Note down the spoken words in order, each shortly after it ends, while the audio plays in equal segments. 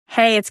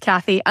Hey, it's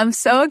Kathy. I'm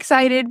so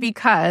excited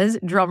because,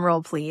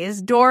 drumroll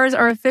please, doors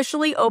are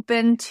officially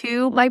open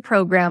to my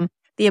program,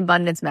 The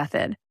Abundance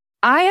Method.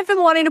 I have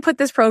been wanting to put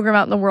this program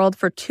out in the world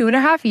for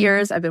 2.5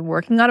 years. I've been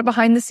working on it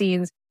behind the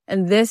scenes,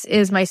 and this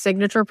is my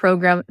signature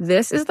program.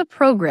 This is the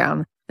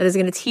program that is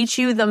going to teach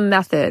you the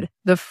method,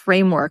 the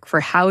framework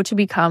for how to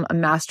become a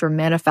master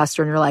manifestor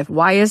in your life.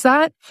 Why is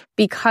that?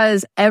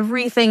 Because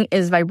everything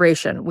is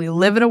vibration. We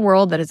live in a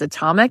world that is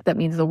atomic. That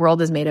means the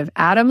world is made of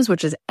atoms,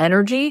 which is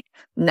energy.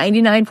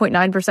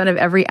 99.9% of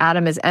every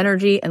atom is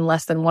energy and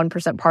less than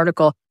 1%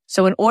 particle.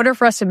 So in order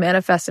for us to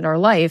manifest in our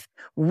life,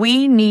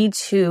 we need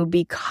to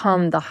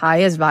become the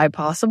highest vibe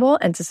possible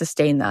and to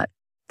sustain that.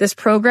 This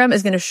program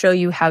is going to show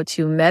you how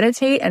to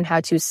meditate and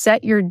how to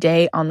set your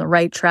day on the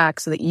right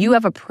track so that you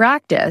have a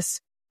practice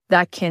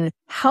that can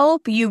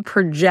help you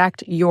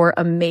project your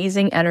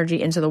amazing energy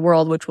into the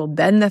world, which will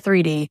bend the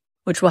 3D,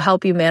 which will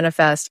help you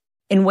manifest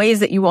in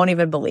ways that you won't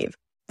even believe.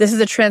 This is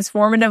a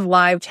transformative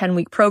live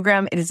 10-week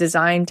program. It is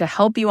designed to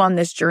help you on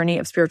this journey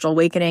of spiritual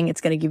awakening.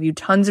 It's going to give you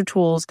tons of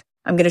tools.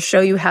 I'm going to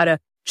show you how to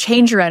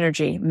change your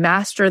energy,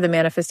 master the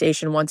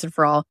manifestation once and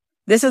for all.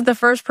 This is the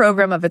first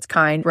program of its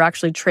kind. We're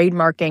actually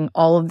trademarking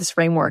all of this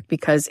framework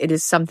because it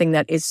is something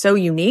that is so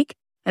unique.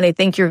 And I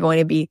think you're going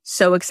to be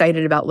so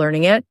excited about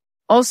learning it.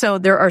 Also,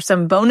 there are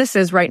some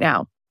bonuses right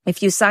now.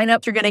 If you sign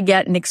up, you're going to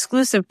get an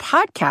exclusive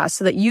podcast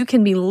so that you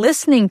can be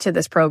listening to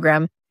this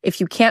program. If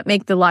you can't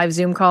make the live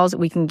Zoom calls,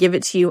 we can give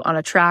it to you on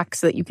a track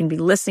so that you can be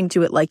listening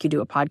to it like you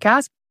do a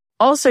podcast.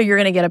 Also, you're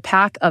going to get a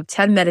pack of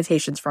 10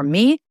 meditations from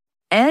me.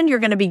 And you're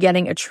going to be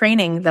getting a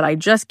training that I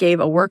just gave,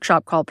 a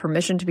workshop called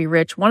Permission to be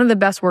Rich, one of the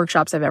best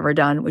workshops I've ever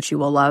done, which you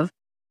will love.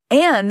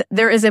 And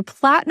there is a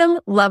platinum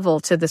level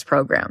to this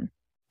program.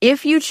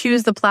 If you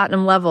choose the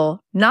platinum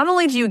level, not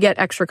only do you get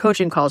extra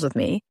coaching calls with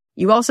me,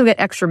 you also get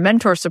extra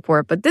mentor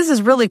support, but this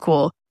is really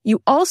cool. You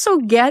also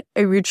get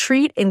a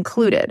retreat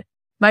included.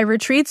 My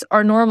retreats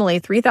are normally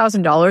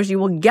 $3,000. You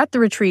will get the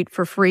retreat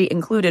for free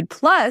included.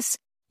 Plus,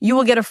 you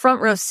will get a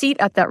front row seat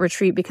at that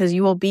retreat because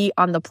you will be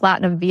on the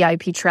platinum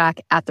VIP track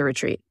at the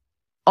retreat.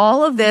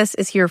 All of this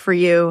is here for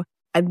you.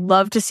 I'd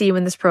love to see you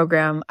in this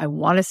program. I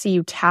want to see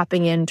you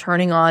tapping in,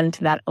 turning on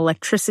to that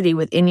electricity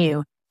within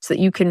you so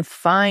that you can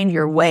find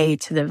your way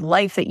to the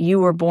life that you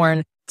were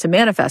born to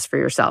manifest for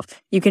yourself.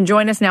 You can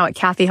join us now at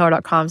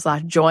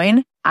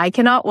kathyheller.com/join. I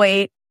cannot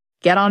wait.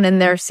 Get on in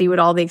there, see what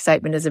all the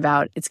excitement is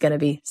about. It's going to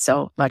be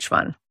so much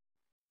fun.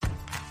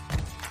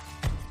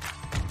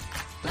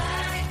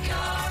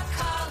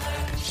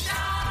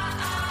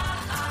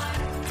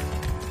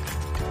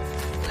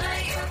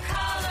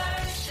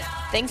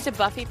 Thanks to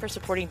Buffy for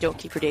supporting Don't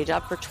Keep Your Day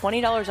Job. For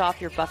 $20 off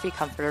your Buffy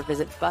comforter,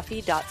 visit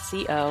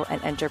buffy.co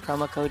and enter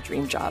promo code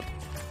DREAMJOB.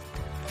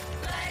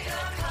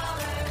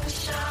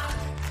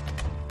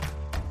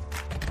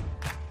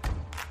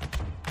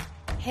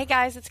 Hey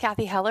guys, it's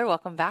Kathy Heller.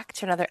 Welcome back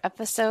to another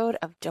episode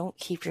of Don't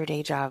Keep Your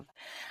Day Job.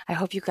 I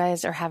hope you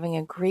guys are having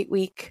a great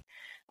week.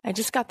 I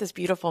just got this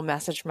beautiful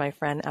message from my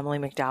friend Emily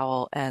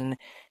McDowell, and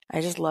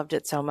I just loved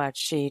it so much.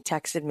 She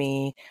texted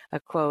me a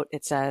quote.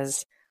 It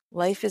says,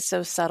 "Life is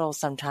so subtle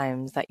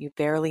sometimes that you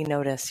barely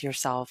notice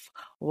yourself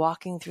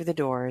walking through the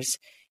doors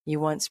you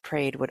once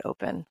prayed would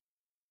open."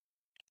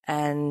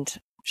 And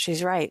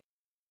she's right.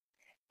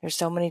 There's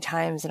so many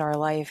times in our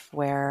life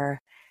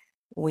where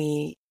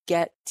we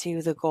get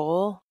to the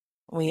goal,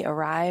 we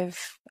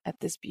arrive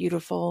at this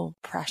beautiful,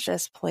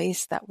 precious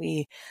place that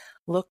we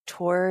look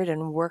toward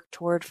and work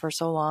toward for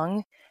so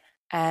long.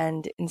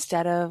 And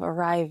instead of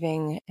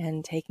arriving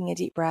and taking a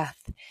deep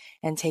breath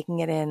and taking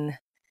it in,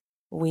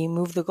 we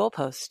move the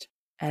goalpost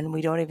and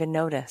we don't even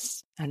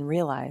notice and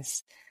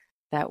realize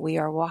that we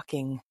are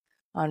walking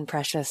on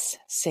precious,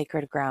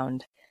 sacred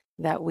ground,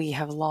 that we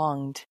have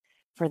longed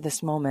for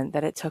this moment,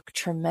 that it took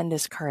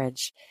tremendous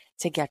courage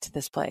to get to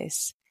this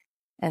place.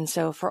 And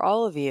so for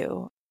all of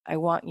you, I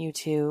want you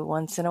to,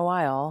 once in a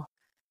while,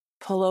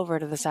 pull over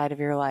to the side of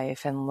your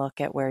life and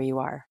look at where you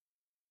are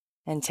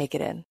and take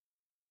it in.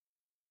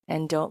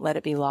 And don't let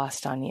it be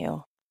lost on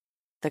you,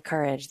 the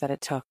courage that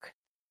it took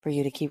for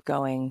you to keep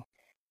going,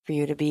 for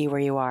you to be where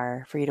you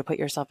are, for you to put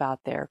yourself out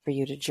there, for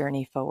you to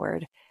journey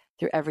forward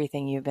through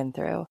everything you've been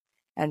through.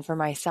 And for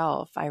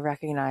myself, I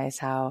recognize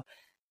how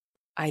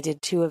I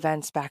did 2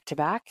 events back to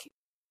back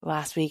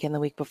last week and the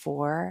week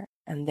before,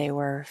 and they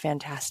were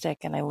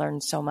fantastic. And I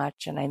learned so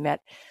much, and I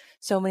met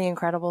so many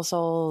incredible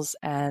souls,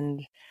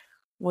 and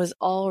was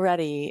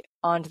already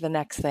on to the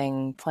next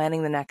thing,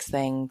 planning the next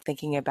thing,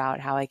 thinking about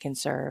how I can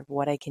serve,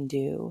 what I can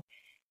do.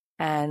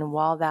 And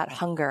while that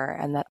hunger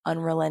and that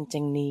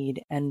unrelenting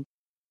need and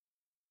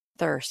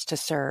thirst to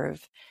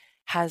serve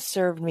has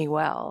served me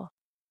well,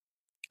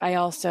 I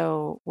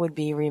also would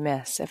be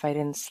remiss if I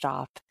didn't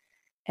stop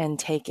and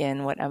take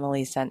in what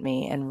Emily sent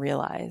me and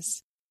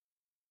realize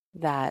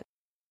that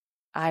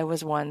I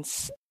was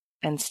once,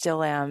 and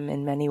still am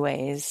in many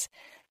ways,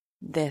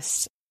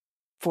 this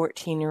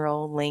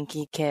 14-year-old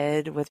lanky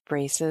kid with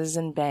braces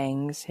and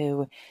bangs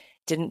who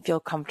didn't feel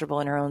comfortable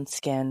in her own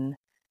skin.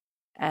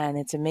 And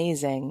it's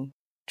amazing,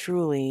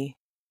 truly,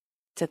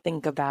 to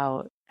think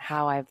about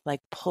how I've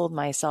like pulled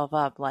myself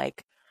up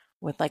like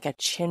with like a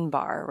chin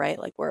bar, right?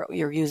 Like where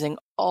you're using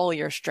all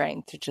your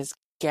strength to just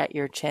get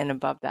your chin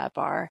above that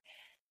bar.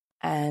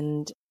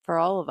 And for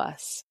all of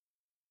us,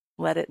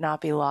 let it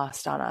not be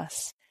lost on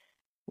us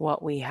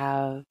what we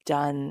have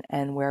done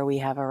and where we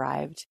have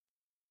arrived.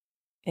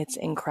 It's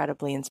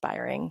incredibly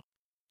inspiring.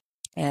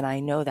 And I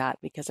know that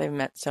because I've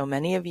met so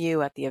many of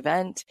you at the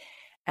event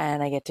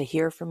and I get to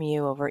hear from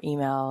you over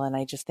email, and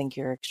I just think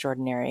you're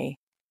extraordinary.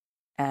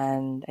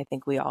 And I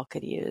think we all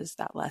could use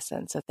that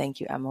lesson. So thank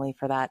you, Emily,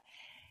 for that.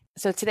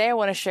 So today I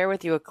want to share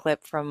with you a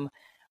clip from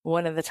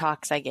one of the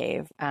talks I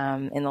gave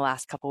in the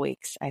last couple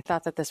weeks. I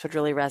thought that this would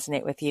really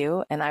resonate with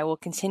you, and I will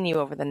continue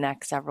over the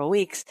next several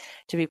weeks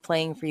to be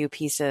playing for you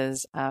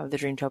pieces of the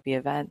Dreamtopia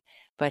event.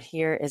 But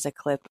here is a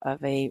clip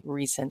of a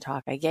recent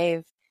talk I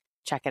gave.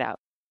 Check it out.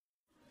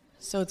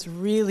 So it's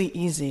really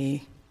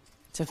easy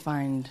to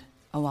find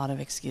a lot of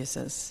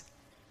excuses.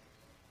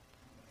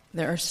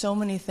 There are so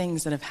many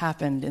things that have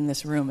happened in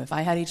this room. If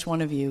I had each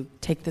one of you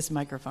take this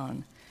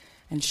microphone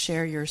and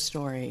share your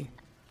story,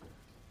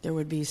 there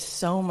would be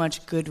so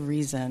much good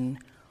reason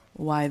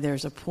why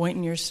there's a point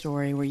in your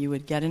story where you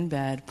would get in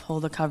bed,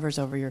 pull the covers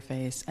over your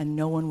face, and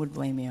no one would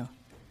blame you.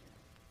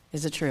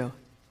 Is it true?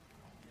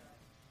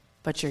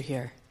 But you're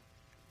here.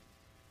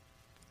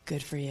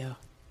 Good for you.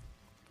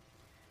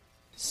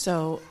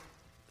 So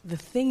the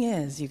thing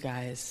is, you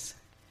guys,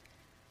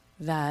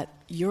 that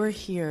you're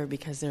here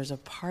because there's a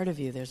part of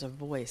you, there's a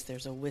voice,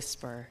 there's a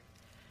whisper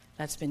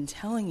that's been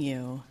telling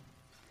you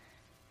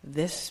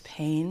this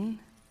pain,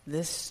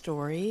 this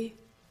story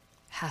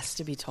has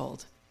to be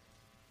told.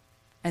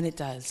 And it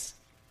does.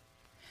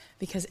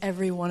 Because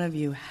every one of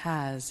you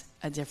has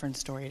a different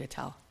story to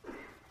tell.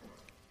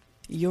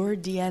 Your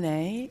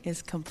DNA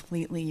is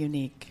completely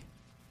unique.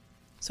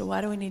 So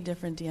why do we need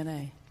different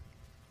DNA?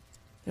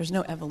 There's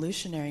no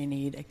evolutionary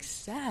need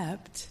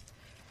except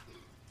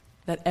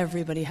that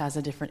everybody has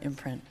a different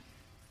imprint,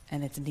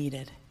 and it's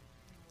needed.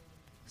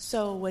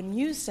 So when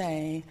you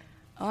say,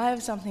 oh, I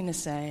have something to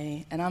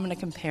say, and I'm going to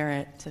compare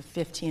it to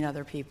 15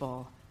 other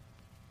people,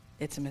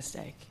 it's a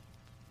mistake.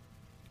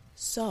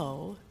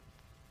 So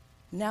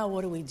now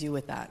what do we do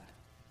with that?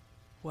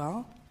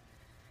 Well,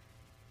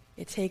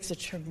 it takes a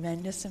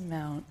tremendous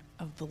amount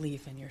of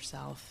belief in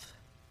yourself.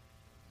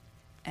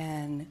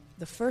 And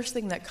the first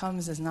thing that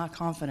comes is not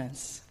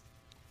confidence.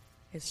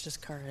 It's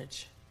just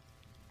courage.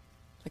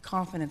 The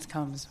confidence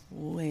comes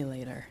way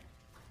later.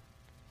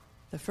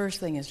 The first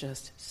thing is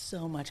just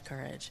so much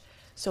courage.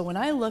 So when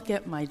I look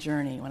at my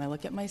journey, when I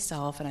look at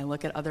myself and I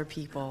look at other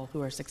people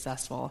who are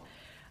successful,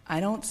 I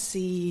don't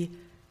see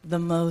the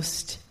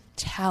most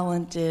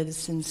talented,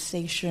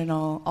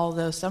 sensational,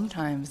 although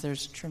sometimes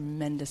there's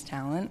tremendous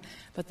talent,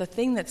 but the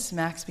thing that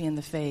smacks me in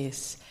the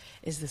face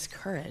is this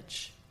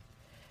courage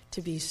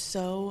to be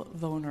so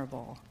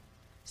vulnerable,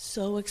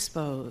 so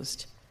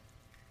exposed,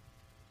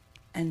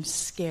 and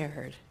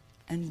scared,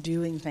 and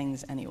doing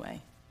things anyway.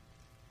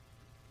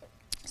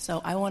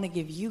 So I want to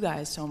give you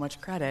guys so much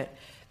credit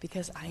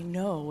because I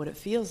know what it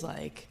feels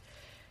like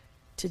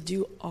to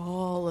do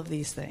all of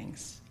these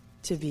things,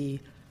 to be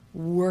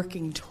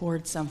working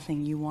towards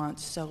something you want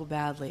so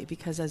badly.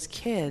 Because as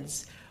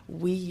kids,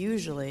 we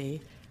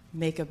usually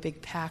make a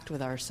big pact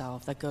with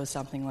ourselves that goes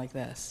something like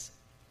this.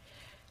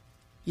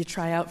 You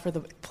try out for the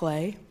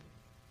play,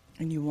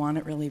 and you want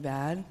it really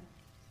bad,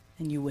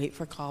 and you wait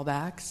for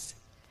callbacks,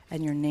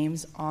 and your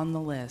name's on the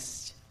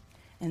list,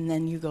 and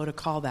then you go to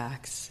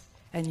callbacks,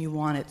 and you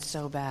want it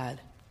so bad.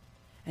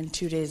 And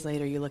 2 days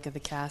later, you look at the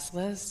cast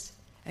list,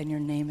 and your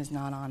name is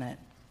not on it,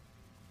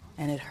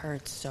 and it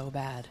hurts so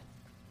bad.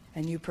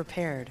 And you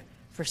prepared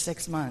for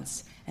 6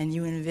 months, and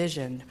you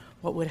envisioned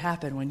what would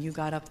happen when you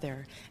got up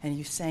there, and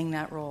you sang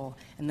that role,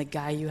 and the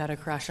guy you had a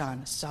crush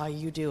on saw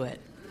you do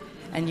it.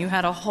 And you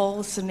had a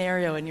whole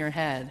scenario in your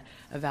head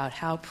about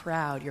how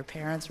proud your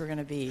parents were going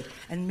to be.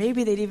 And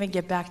maybe they'd even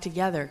get back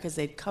together because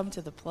they'd come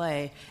to the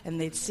play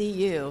and they'd see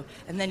you.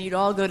 And then you'd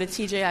all go to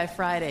TGI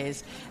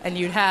Fridays and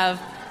you'd have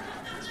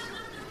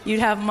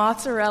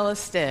mozzarella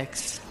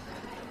sticks.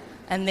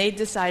 And they'd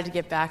decide to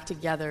get back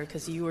together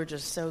because you were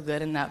just so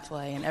good in that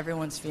play and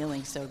everyone's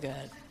feeling so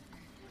good.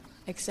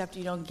 Except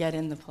you don't get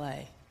in the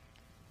play.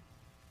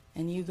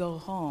 And you go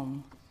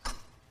home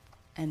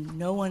and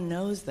no one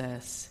knows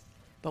this.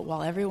 But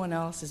while everyone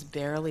else is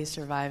barely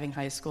surviving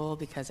high school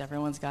because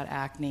everyone's got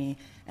acne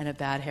and a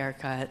bad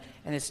haircut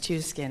and is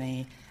too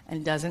skinny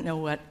and doesn't know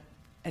what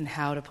and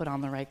how to put on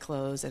the right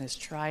clothes and is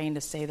trying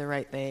to say the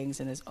right things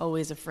and is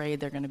always afraid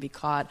they're going to be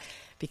caught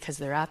because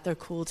they're at their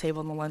cool table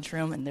in the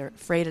lunchroom and they're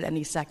afraid at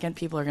any second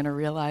people are going to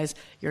realize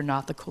you're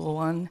not the cool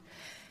one.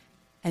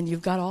 And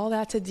you've got all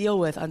that to deal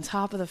with on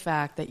top of the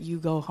fact that you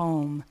go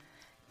home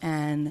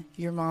and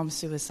your mom's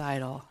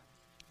suicidal.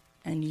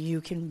 And you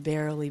can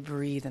barely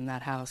breathe in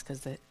that house because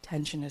the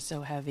tension is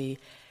so heavy.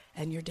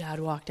 And your dad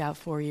walked out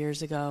 4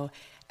 years ago,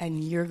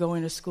 and you're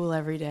going to school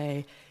every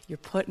day. You're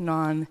putting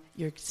on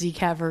your Z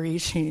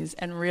Cavariccis,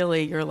 and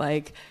really you're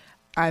like,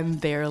 I'm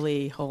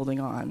barely holding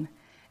on.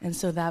 And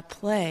so that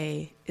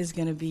play is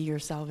going to be your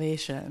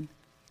salvation.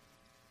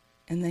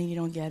 and then you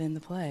don't get in the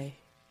play.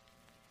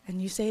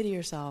 And you say to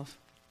yourself,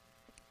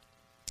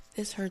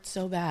 this hurts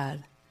so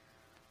bad,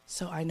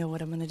 so I know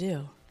what I'm going to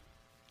do.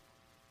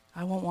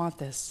 I won't want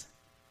this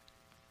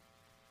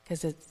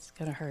because it's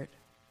going to hurt.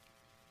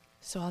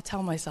 So I'll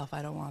tell myself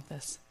I don't want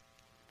this.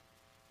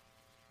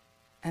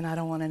 And I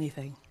don't want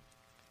anything.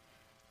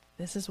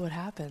 This is what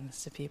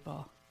happens to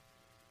people.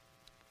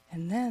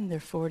 And then they're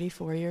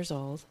 44 years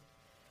old,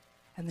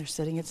 and they're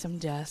sitting at some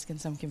desk in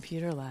some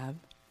computer lab,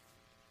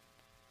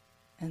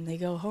 and they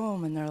go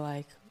home and they're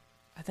like,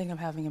 I think I'm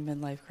having a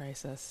midlife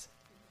crisis.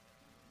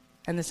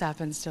 And this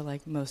happens to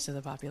like most of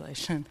the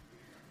population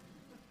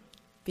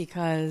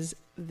because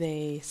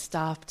they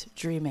stopped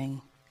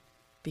dreaming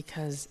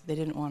because they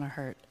didn't want to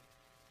hurt.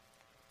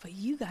 But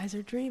you guys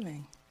are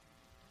dreaming.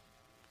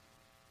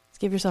 Let's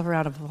give yourself a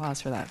round of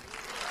applause for that.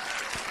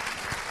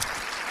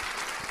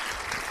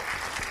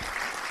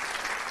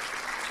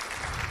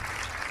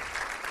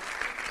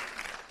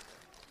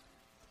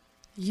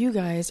 You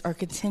guys are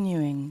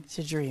continuing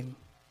to dream.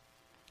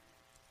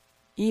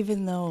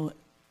 Even though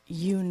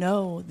you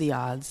know the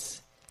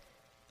odds,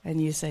 and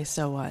you say,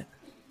 so what?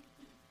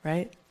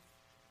 Right?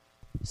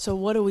 So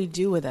what do we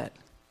do with it?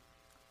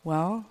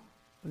 Well,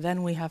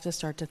 then we have to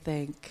start to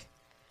think,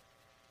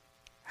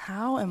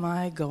 how am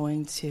I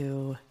going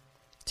to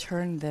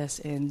turn this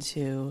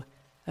into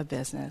a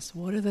business?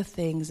 What are the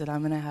things that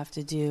I'm going to have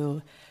to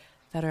do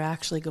that are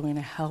actually going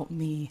to help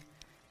me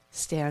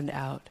stand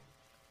out?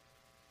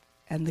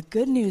 And the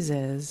good news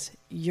is,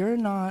 you're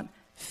not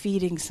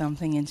feeding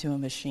something into a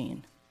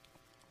machine.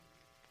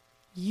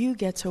 You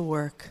get to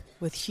work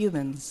with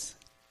humans.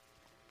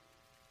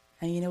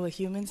 And you know what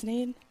humans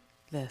need?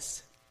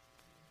 This.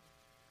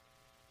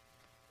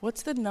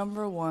 What's the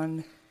number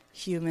one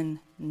human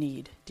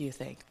need, do you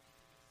think?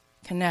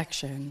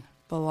 Connection,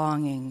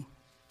 belonging,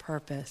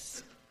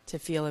 purpose, to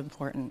feel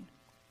important.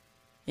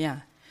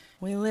 Yeah.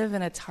 We live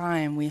in a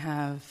time we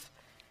have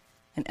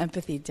an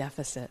empathy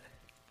deficit.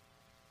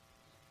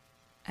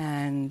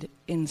 And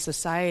in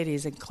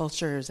societies and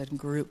cultures and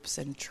groups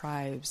and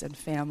tribes and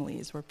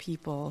families where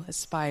people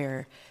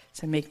aspire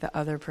to make the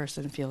other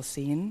person feel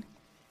seen,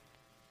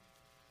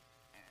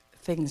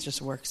 things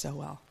just work so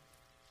well.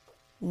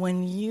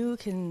 When you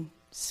can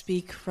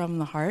speak from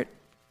the heart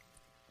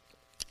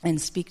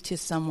and speak to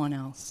someone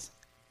else,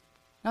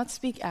 not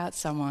speak at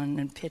someone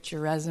and pitch your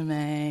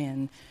resume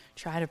and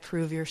try to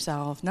prove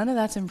yourself, none of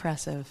that's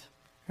impressive,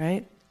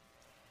 right?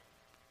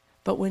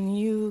 But when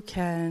you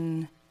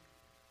can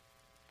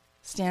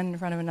stand in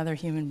front of another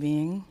human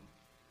being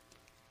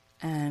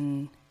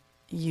and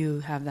you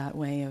have that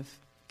way of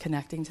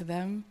connecting to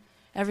them,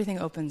 everything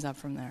opens up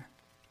from there.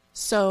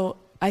 So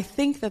I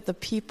think that the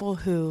people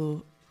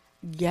who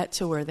get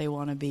to where they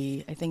want to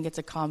be, I think it's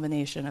a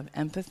combination of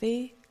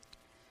empathy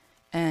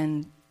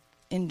and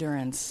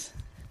endurance.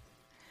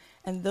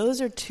 And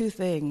those are two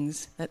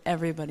things that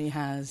everybody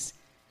has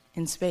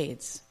in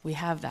spades. We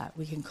have that.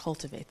 We can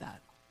cultivate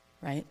that,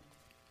 right?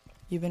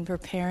 You've been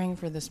preparing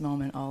for this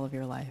moment all of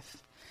your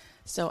life.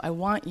 So I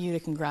want you to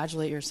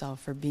congratulate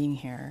yourself for being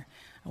here.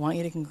 I want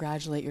you to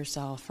congratulate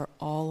yourself for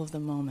all of the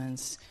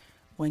moments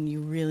when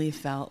you really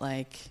felt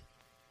like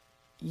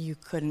you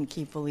couldn't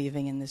keep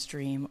believing in this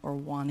dream or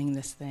wanting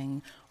this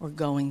thing or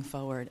going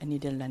forward, and you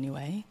did it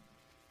anyway.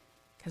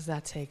 Because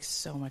that takes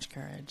so much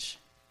courage.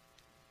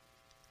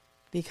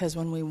 Because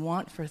when we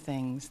want for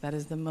things, that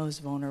is the most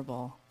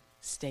vulnerable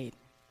state.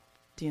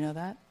 Do you know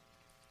that?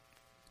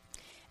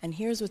 And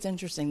here's what's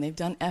interesting. They've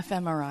done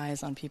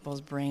fMRIs on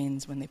people's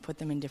brains when they put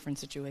them in different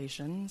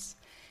situations,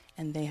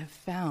 and they have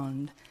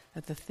found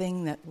that the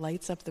thing that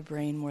lights up the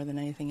brain more than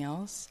anything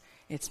else,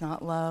 it's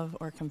not love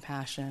or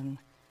compassion,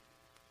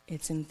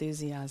 it's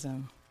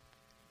enthusiasm.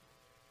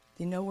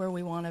 Do you know where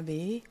we want to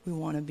be? We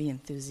want to be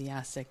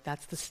enthusiastic.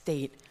 That's the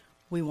state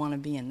we want to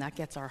be in. That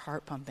gets our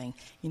heart pumping.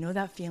 You know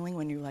that feeling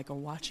when you're like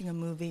watching a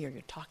movie or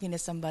you're talking to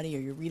somebody or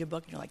you read a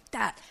book and you're like,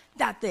 that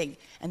thing.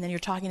 And then you're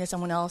talking to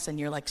someone else and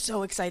you're like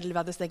so excited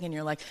about this thing and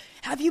you're like,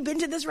 have you been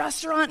to this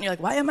restaurant? And you're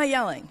like, why am I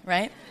yelling,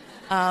 right?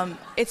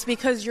 It's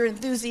because you're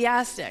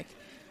enthusiastic.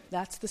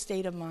 That's the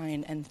state of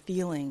mind and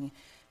feeling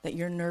that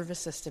your nervous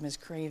system is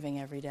craving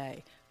every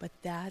day. But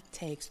that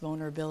takes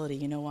vulnerability.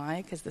 You know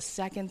why? Because the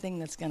second thing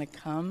that's going to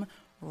come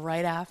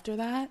right after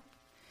that,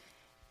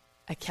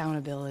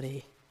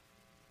 accountability.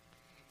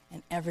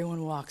 And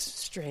everyone walks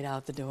straight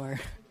out the door.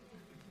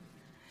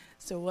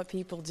 So what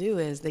people do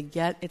is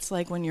it's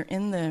like when you're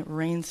in the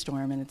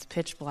rainstorm and it's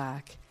pitch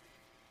black,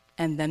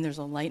 and then there's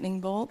a lightning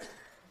bolt,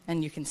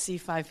 and you can see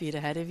 5 feet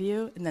ahead of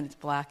you, and then it's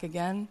black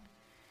again.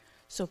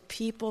 So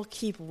people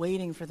keep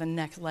waiting for the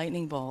next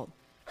lightning bolt,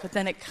 but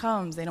then it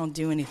comes, they don't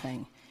do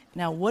anything.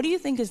 Now, what do you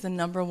think is the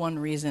number one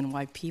reason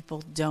why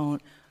people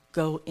don't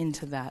go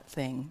into that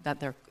thing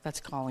that's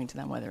calling to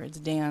them, whether it's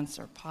dance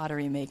or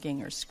pottery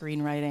making or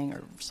screenwriting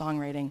or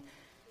songwriting?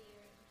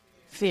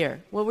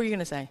 Fear. What were you going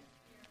to say?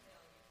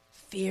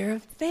 Fear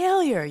of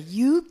failure.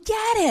 You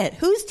get it.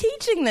 Who's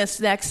teaching this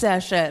next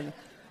session?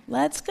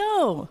 Let's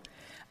go.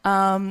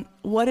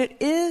 What it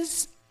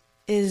is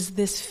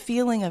this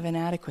feeling of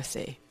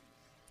inadequacy.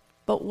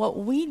 But what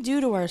we do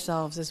to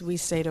ourselves is we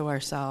say to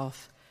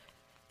ourselves,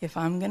 if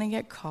I'm going to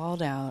get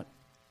called out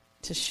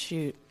to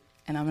shoot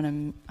and I'm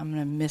going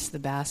to miss the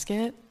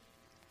basket,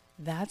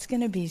 that's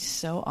going to be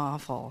so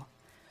awful.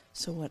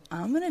 So what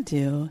I'm going to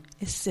do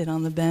is sit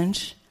on the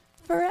bench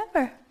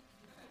forever.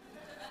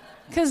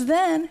 Because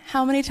then,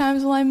 how many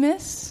times will I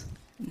miss?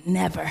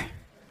 Never.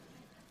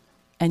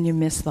 And you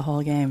miss the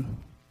whole game.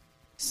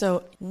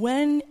 So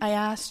when I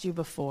asked you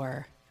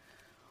before,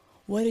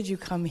 what did you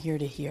come here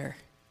to hear?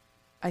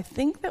 I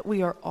think that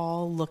we are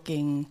all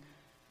looking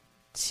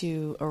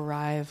to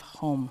arrive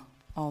home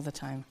all the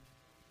time.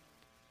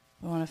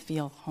 We want to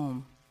feel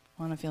home.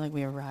 We want to feel like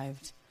we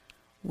arrived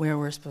where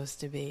we're supposed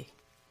to be.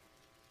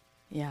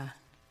 Yeah.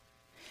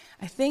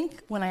 I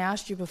think when I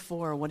asked you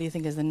before, what do you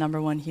think is the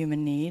number one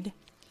human need?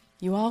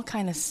 You all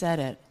kind of said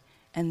it.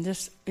 And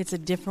it's a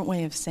different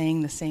way of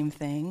saying the same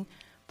thing.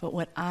 But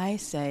what I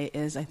say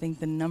is, I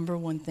think the number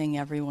one thing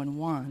everyone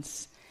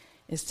wants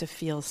is to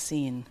feel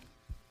seen.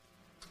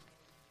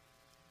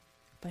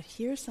 But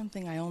here's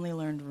something I only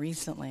learned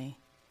recently.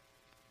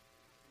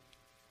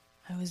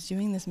 I was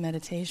doing this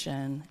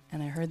meditation,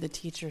 and I heard the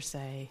teacher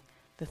say,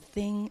 the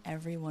thing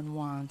everyone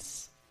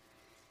wants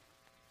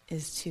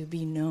is to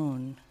be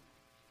known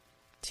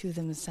to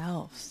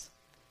themselves.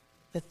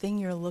 The thing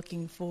you're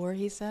looking for,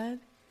 he said,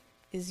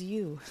 is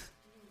you.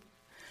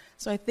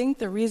 So I think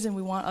the reason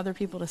we want other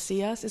people to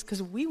see us is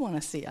because we want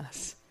to see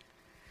us.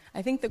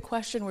 I think the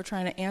question we're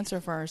trying to answer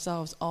for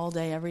ourselves all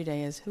day, every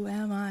day is, who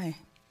am I?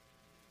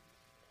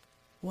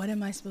 What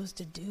am I supposed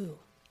to do?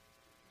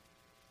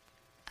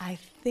 I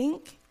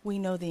think we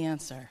know the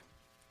answer.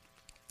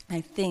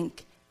 I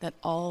think that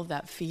all of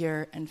that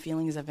fear and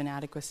feelings of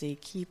inadequacy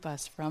keep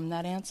us from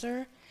that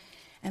answer.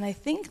 And I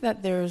think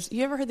that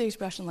you ever heard the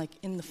expression like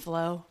in the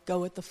flow, go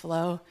with the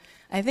flow?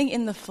 I think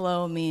in the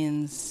flow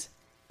means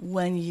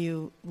when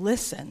you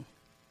listen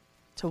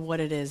to what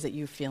it is that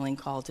you're feeling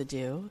called to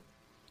do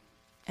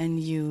and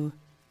you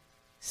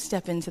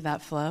step into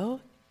that flow,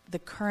 the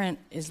current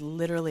is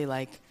literally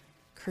like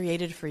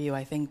created for you,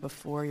 I think,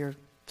 before your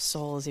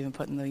soul is even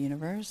put in the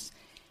universe.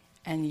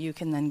 And you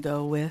can then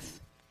go with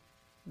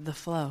the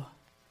flow.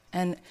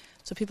 And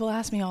so people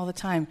ask me all the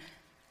time,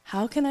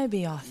 how can I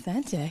be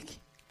authentic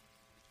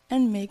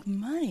and make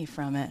money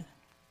from it?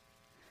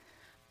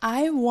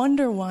 I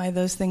wonder why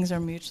those things are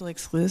mutually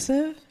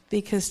exclusive,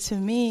 because to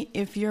me,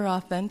 if you're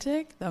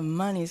authentic, the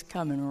money's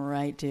coming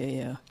right to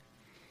you.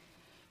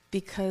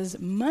 Because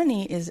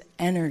money is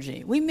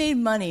energy. We made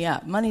money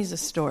up. Money's a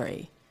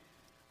story.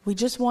 We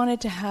just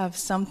wanted to have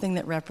something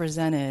that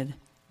represented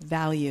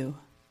value.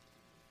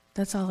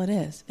 That's all it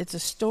is. It's a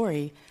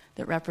story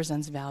that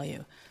represents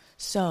value.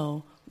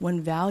 So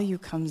when value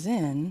comes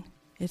in,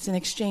 it's an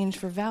exchange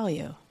for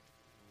value.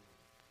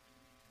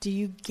 Do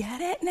you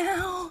get it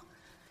now?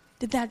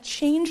 Did that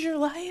change your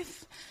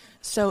life?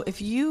 So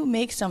if you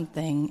make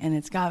something and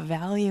it's got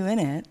value in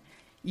it,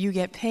 you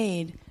get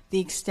paid the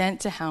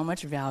extent to how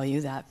much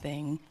value that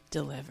thing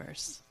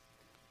delivers.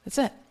 That's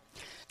it.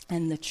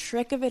 And the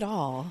trick of it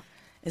all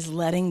is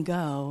letting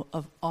go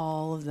of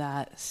all of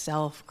that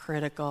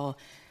self-critical,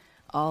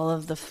 all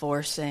of the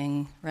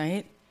forcing,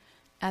 right?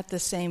 At the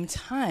same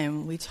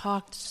time, we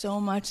talked so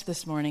much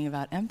this morning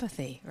about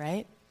empathy,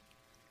 right?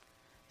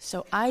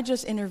 So I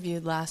just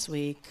interviewed this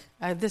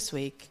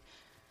week,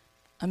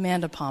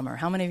 Amanda Palmer.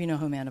 How many of you know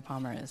who Amanda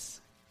Palmer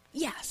is?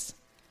 Yes.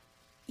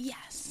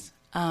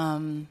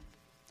 Amanda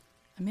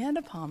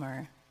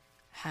Palmer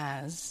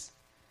has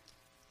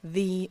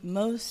the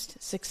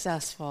most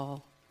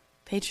successful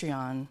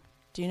Patreon.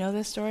 Do you know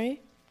this story?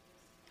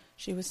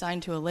 She was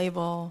signed to a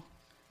label.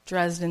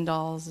 Dresden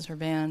Dolls is her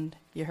band.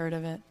 You heard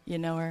of it? You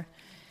know her?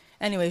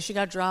 Anyway, she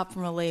got dropped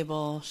from a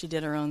label. She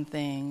did her own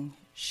thing.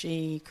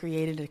 She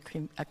created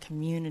a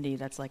community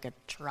that's like a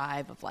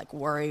tribe of like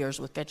warriors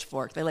with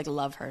pitchforks. They like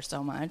love her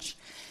so much.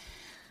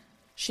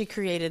 She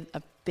created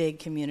a big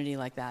community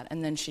like that.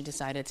 And then she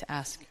decided to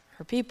ask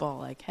her people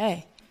like,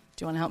 hey,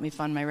 do you want to help me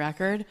fund my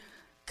record?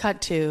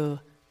 Cut to,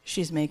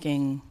 she's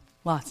making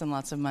lots and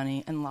lots of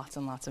money and lots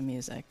of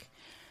music.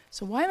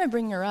 So why am I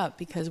bringing her up?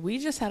 Because we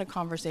just had a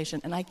conversation,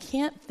 and I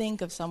can't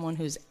think of someone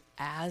who's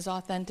as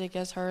authentic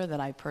as her that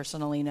I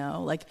personally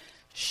know. Like,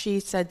 she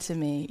said to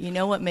me, you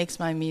know what makes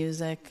my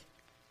music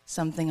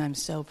something I'm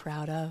so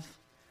proud of?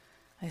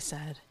 I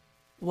said,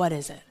 what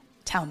is it?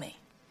 Tell me.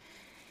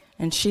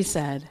 And she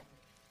said,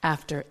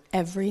 after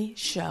every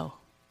show,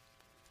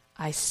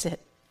 I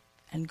sit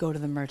and go to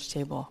the merch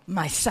table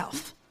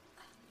myself.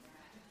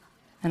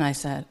 And I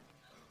said,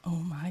 oh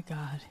my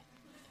God,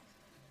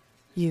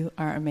 you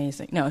are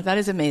amazing. No, that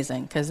is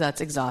amazing, because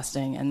that's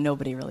exhausting, and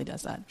nobody really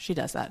does that. She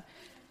does that.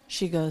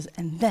 She goes,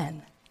 and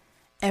then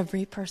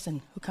every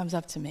person who comes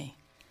up to me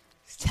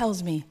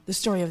tells me the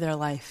story of their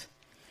life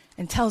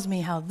and tells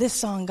me how this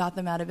song got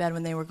them out of bed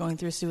when they were going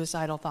through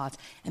suicidal thoughts,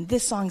 and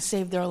this song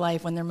saved their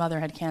life when their mother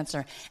had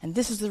cancer, and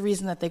this is the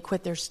reason that they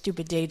quit their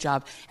stupid day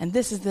job, and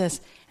this is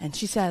this. And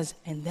she says,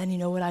 and then you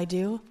know what I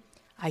do?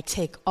 I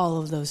take all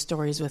of those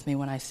stories with me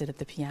when I sit at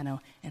the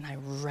piano, and I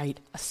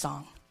write a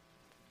song.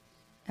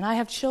 And I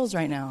have chills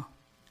right now.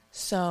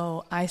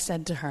 So I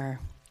said to her,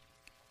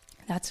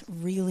 that's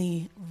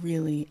really,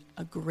 really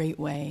a great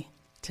way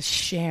to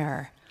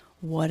share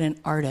what an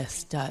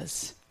artist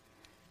does.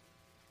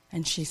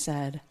 And she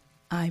said,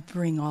 I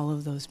bring all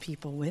of those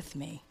people with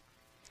me.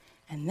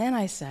 And then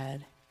I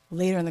said,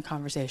 later in the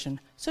conversation,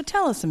 so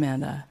tell us,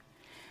 Amanda,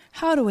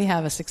 how do we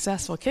have a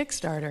successful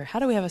Kickstarter? How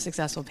do we have a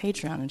successful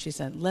Patreon? And she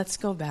said, let's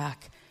go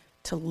back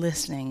to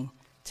listening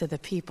to the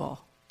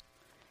people.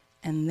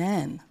 And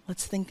then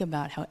let's think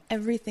about how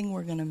everything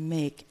we're going to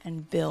make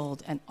and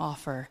build and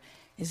offer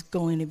is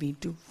going to be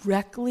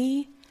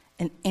directly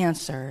an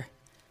answer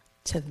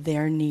to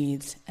their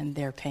needs and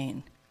their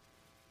pain.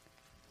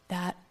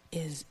 That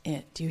is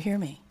it. Do you hear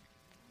me?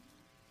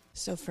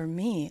 So for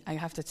me, I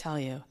have to tell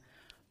you,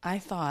 I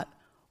thought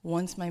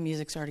once my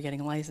music started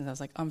getting licensed, I was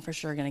like, I'm for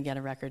sure going to get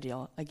a record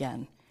deal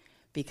again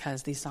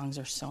because these songs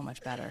are so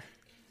much better.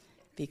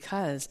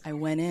 Because I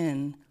went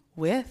in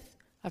with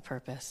a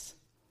purpose.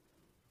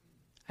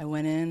 I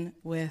went in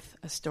with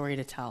a story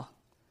to tell.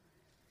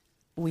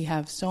 We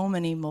have so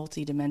many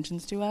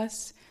multi-dimensions to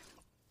us.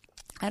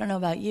 I don't know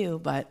about you,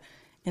 but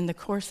in the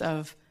course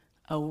of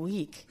a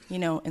week,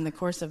 in the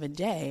course of a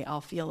day,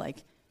 I'll feel like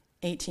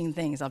 18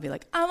 things. I'll be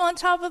like, I'm on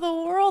top of the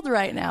world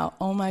right now.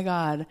 Oh my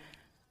God,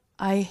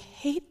 I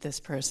hate this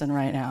person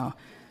right now.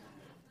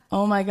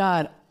 Oh my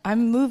God,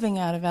 I'm moving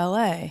out of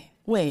LA.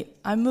 Wait,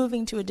 I'm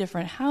moving to a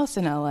different house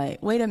in LA.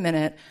 Wait a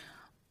minute.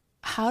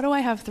 How do I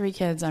have 3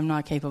 kids? I'm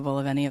not capable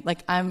of any of,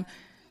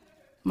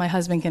 my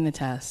husband can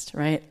attest,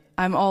 right?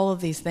 I'm all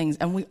of these things,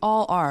 and we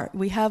all are.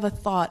 We have a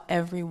thought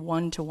every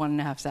 1 to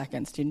 1.5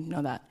 seconds. Do you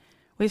know that?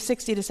 We have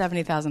 60 to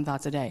 70,000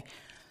 thoughts a day.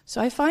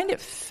 So I find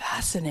it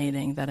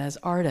fascinating that as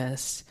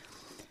artists,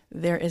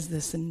 there is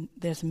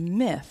this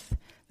myth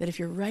that if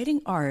you're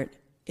writing art,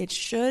 it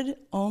should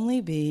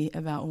only be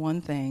about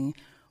one thing,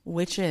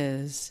 which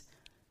is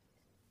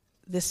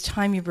this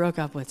time you broke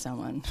up with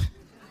someone.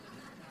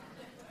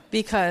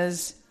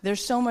 Because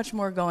there's so much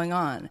more going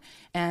on.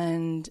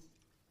 And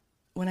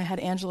when I had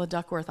Angela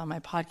Duckworth on my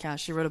podcast,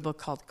 she wrote a book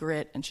called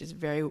Grit, and she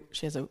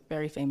has a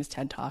very famous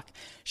TED Talk.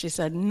 She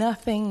said,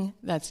 nothing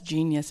that's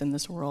genius in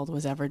this world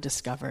was ever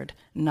discovered.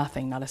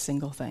 Nothing, not a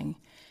single thing.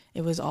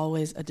 It was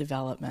always a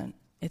development.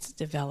 It's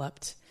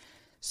developed.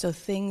 So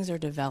things are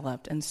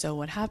developed. And so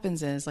what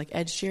happens is, like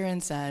Ed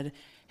Sheeran said,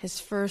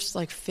 his first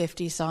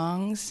 50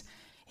 songs,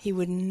 he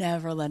would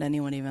never let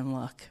anyone even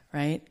look,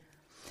 right?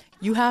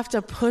 You have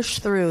to push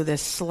through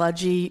this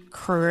sludgy,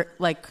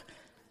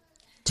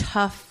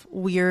 tough,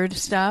 weird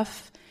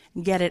stuff,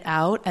 get it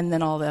out, and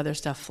then all the other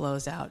stuff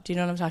flows out. Do you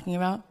know what I'm talking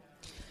about?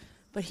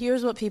 But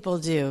here's what people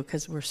do,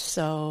 because we're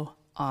so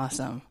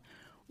awesome.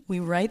 We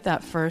write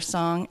that first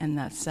song and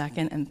that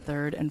second and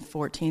third and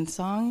 14th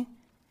song,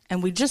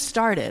 and we just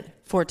started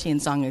 14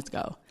 songs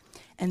ago.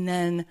 And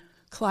then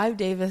Clive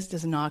Davis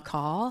does not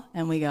call,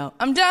 and we go,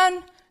 I'm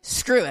done,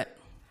 screw it,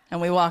 and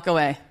we walk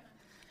away.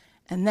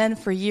 And then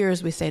for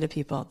years we say to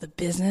people, the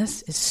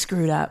business is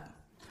screwed up.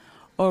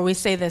 Or we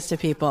say this to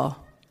people,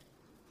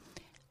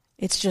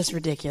 it's just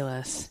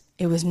ridiculous.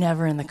 It was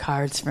never in the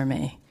cards for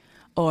me.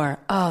 Or,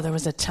 oh, there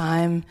was a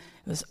time,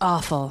 it was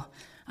awful.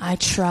 I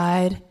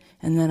tried,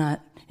 and then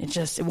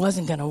it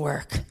wasn't going to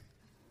work.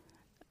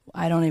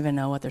 I don't even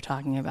know what they're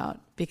talking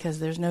about because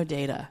there's no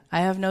data.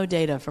 I have no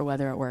data for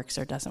whether it works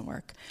or doesn't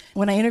work.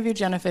 When I interviewed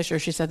Jenna Fischer,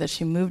 she said that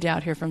she moved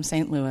out here from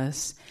St.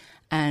 Louis,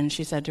 and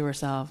she said to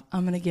herself,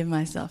 I'm going to give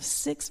myself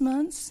 6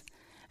 months,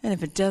 and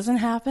if it doesn't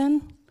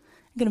happen,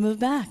 I'm going to move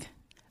back.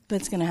 But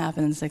it's going to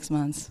happen in 6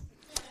 months.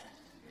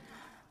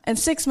 And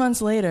 6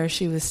 months later,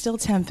 she was still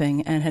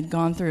temping and had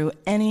gone through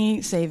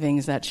any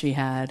savings that she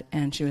had,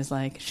 and she was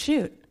like,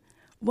 shoot,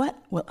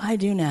 what will I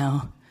do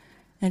now?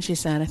 And she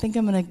said, I think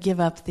I'm going to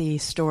give up the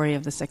story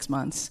of the 6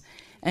 months.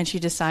 And she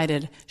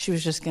decided she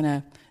was just going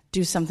to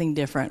do something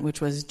different,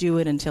 which was do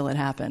it until it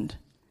happened.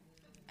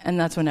 And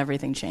that's when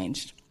everything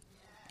changed.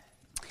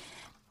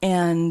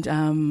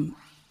 And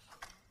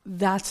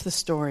that's the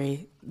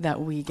story that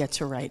we get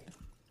to write.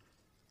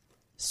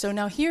 So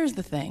now here's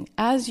the thing.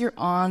 As you're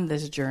on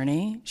this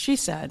journey, she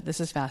said, this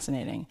is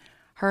fascinating,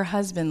 her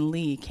husband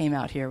Lee came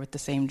out here with the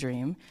same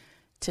dream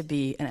to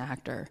be an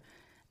actor.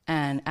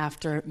 And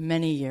after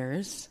many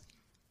years,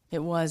 it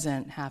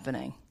wasn't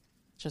happening.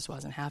 It just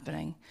wasn't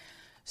happening.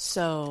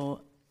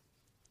 So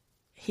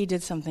he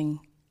did something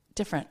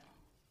different.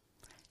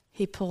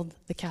 He pulled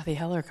the Cathy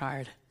Heller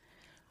card,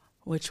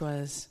 which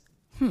was,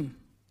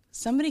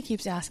 somebody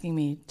keeps asking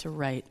me to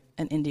write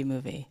an indie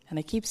movie, and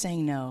I keep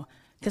saying no,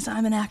 because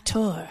I'm an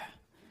actor.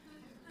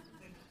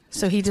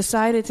 So he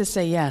decided to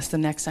say yes the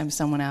next time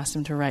someone asked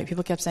him to write.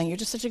 People kept saying, you're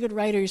just such a good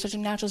writer, you're such a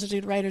natural, such a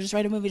good writer, just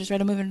write a movie,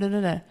 da,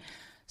 da, da.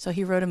 So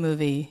he wrote a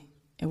movie,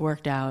 it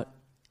worked out.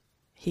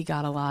 He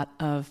got a lot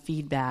of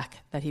feedback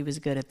that he was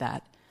good at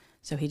that.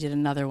 So he did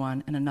another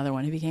one and another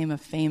one. He became a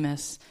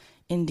famous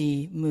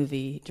indie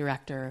movie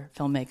director,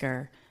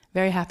 filmmaker,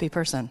 very happy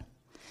person.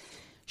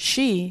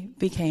 She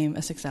became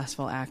a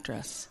successful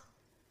actress.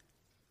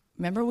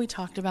 Remember we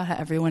talked about how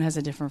everyone has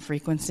a different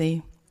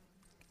frequency?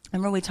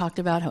 Remember we talked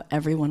about how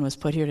everyone was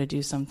put here to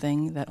do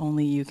something that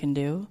only you can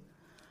do?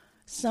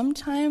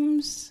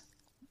 Sometimes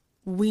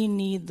we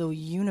need the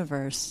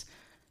universe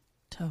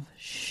to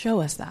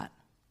show us that.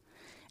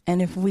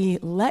 And if we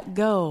let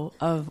go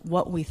of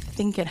what we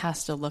think it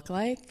has to look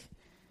like,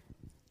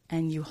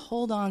 and you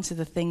hold on to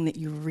the thing that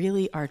you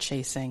really are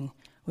chasing,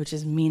 which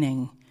is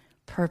meaning,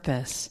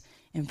 purpose,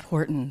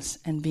 importance,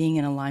 and being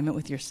in alignment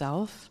with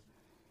yourself,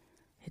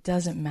 it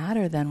doesn't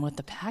matter then what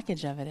the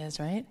package of it is,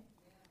 right?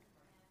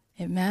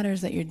 It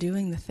matters that you're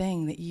doing the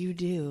thing that you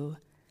do,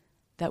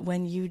 that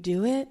when you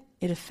do it,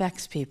 it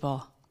affects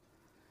people.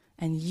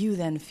 And you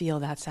then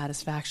feel that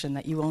satisfaction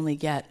that you only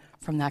get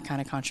from that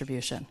kind of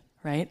contribution,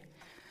 right?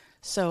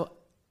 So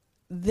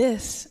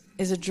this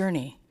is a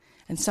journey.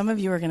 And some of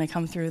you are going to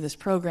come through this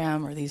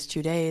program or these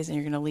 2 days and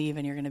you're going to leave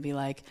and you're going to be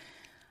like,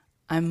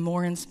 I'm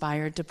more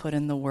inspired to put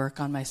in the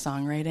work on my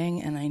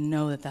songwriting, and I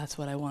know that that's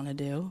what I want to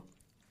do.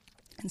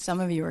 And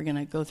some of you are going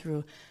to go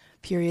through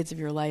periods of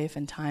your life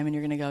and time, and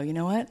you're going to go, you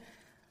know what?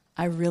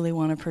 I really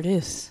want to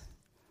produce.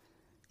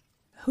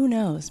 Who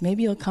knows?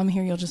 Maybe you'll come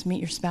here, you'll just meet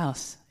your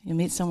spouse. You'll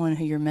meet someone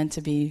who you're meant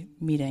to be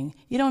meeting.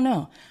 You don't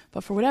know.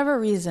 But for whatever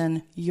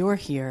reason, you're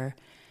here.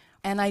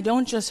 And I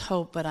don't just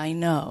hope, but I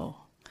know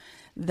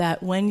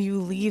that when you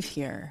leave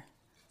here,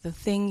 the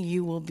thing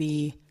you will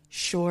be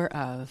sure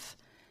of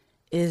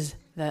is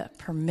the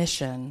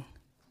permission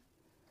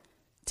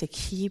to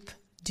keep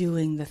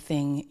doing the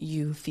thing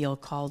you feel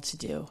called to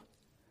do.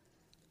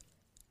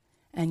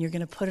 And you're going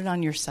to put it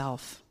on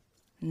yourself.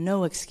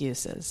 No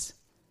excuses.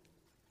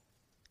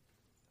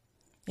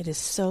 It is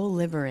so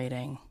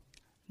liberating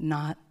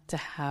not to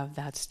have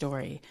that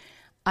story.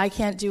 I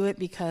can't do it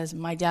because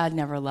my dad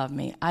never loved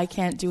me. I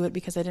can't do it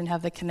because I didn't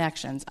have the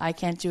connections. I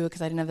can't do it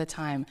because I didn't have the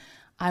time.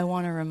 I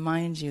want to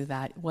remind you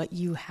that what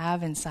you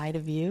have inside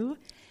of you,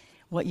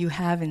 what you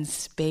have in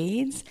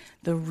spades,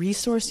 the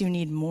resource you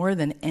need more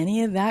than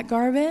any of that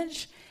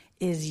garbage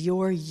is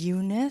your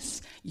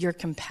you-ness, your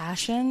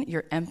compassion,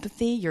 your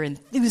empathy, your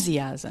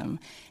enthusiasm.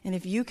 And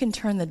if you can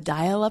turn the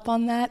dial up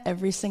on that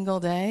every single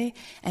day,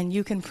 and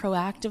you can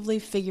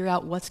proactively figure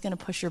out what's going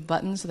to push your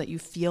buttons so that you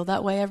feel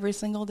that way every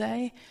single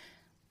day,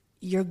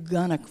 you're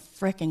gonna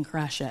frickin'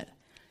 crush it.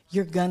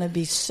 You're gonna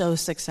be so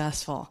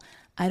successful.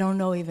 I don't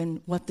know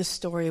even what the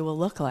story will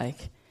look like.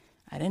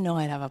 I didn't know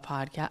I'd have a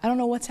podcast. I don't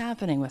know what's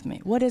happening with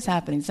me. What is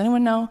happening? Does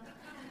anyone know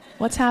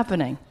what's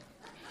happening?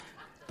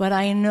 But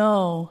I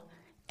know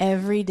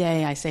every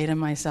day I say to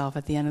myself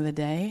at the end of the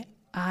day,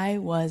 I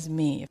was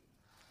me.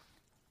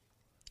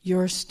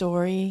 Your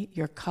story,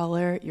 your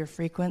color, your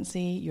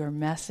frequency, your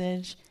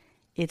message,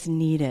 it's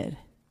needed.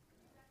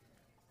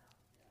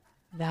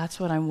 That's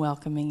what I'm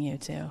welcoming you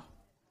to.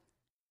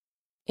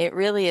 It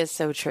really is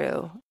so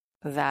true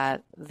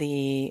that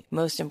the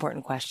most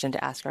important question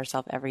to ask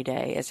ourselves every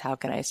day is, how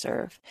can I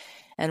serve?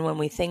 And when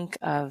we think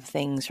of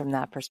things from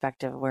that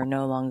perspective, we're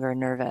no longer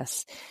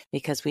nervous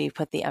because we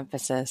put the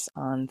emphasis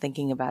on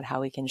thinking about how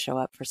we can show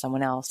up for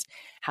someone else,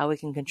 how we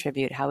can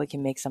contribute, how we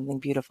can make something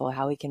beautiful,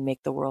 how we can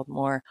make the world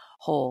more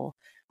whole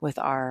with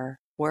our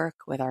work,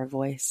 with our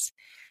voice.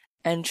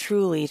 And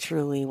truly,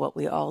 truly, what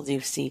we all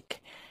do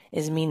seek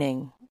is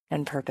meaning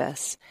and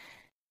purpose.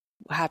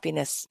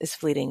 Happiness is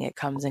fleeting, it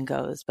comes and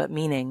goes, but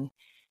meaning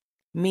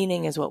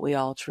is what we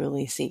all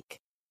truly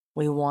seek.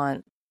 We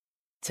want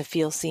to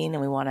feel seen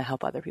and we want to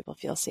help other people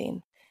feel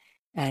seen.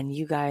 And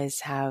you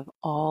guys have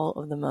all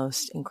of the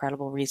most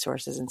incredible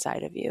resources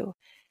inside of you.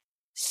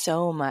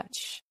 So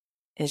much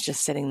is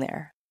just sitting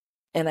there.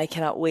 And I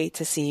cannot wait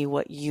to see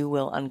what you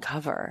will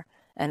uncover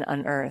and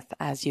unearth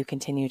as you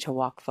continue to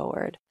walk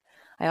forward.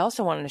 I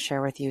also wanted to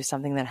share with you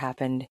something that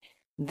happened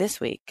this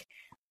week.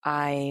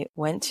 I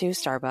went to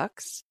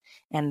Starbucks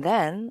and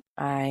then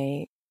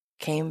I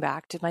came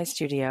back to my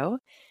studio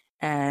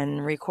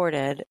and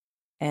recorded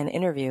an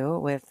interview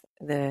with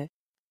the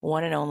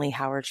one and only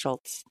Howard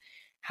Schultz.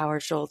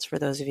 Howard Schultz, for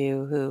those of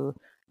you who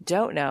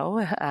don't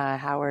know,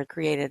 Howard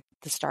created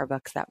the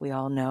Starbucks that we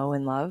all know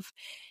and love.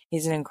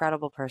 He's an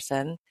incredible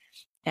person.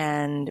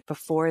 And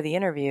before the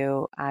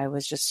interview, I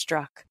was just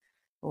struck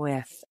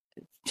with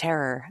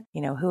terror.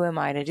 You know, who am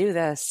I to do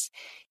this?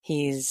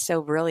 He's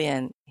so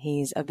brilliant.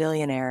 He's a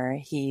billionaire.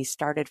 He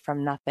started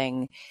from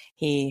nothing.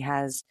 He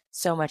has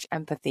so much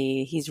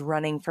empathy. He's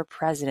running for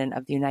president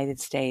of the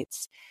United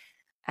States.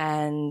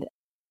 And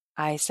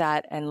I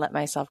sat and let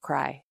myself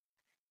cry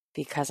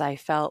because I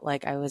felt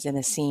like I was in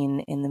a scene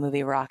in the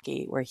movie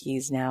Rocky where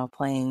he's now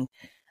playing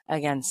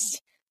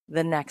against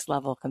the next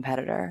level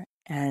competitor.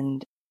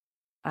 And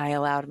I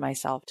allowed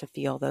myself to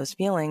feel those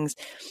feelings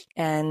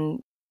and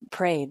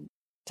prayed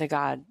to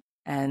God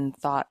and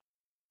thought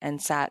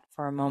and sat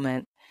for a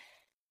moment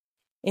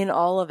in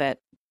all of it.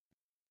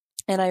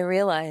 And I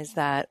realized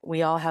that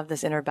we all have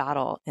this inner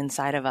battle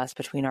inside of us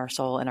between our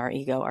soul and our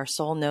ego. Our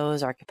soul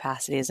knows our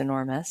capacity is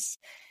enormous,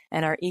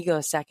 and our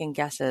ego second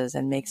guesses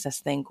and makes us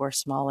think we're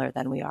smaller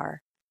than we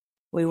are.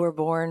 We were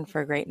born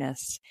for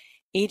greatness,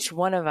 each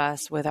one of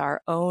us with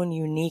our own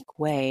unique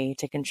way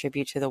to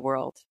contribute to the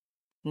world.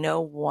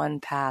 No one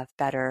path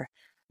better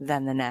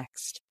than the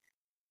next.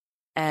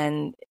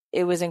 And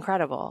it was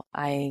incredible.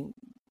 I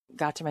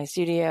got to my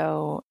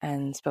studio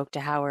and spoke to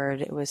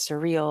Howard. It was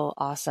surreal,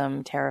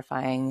 awesome,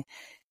 terrifying,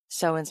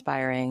 so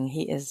inspiring.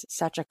 He is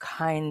such a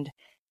kind,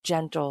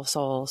 gentle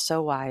soul,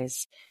 so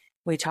wise.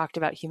 We talked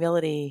about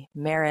humility,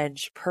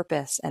 marriage,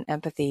 purpose, and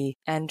empathy.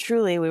 And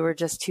truly, we were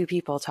just two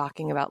people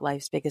talking about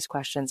life's biggest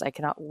questions. I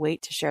cannot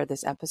wait to share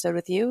this episode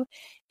with you.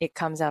 It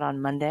comes out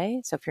on Monday.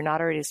 So if you're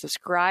not already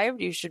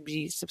subscribed, you should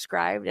be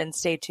subscribed and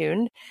stay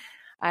tuned.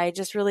 I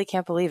just really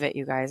can't believe it,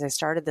 you guys. I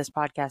started this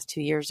podcast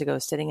 2 years ago,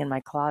 sitting in my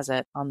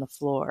closet on the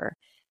floor.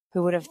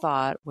 Who would have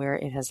thought where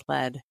it has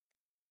led?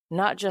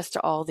 Not just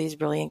to all these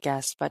brilliant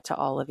guests, but to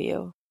all of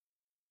you.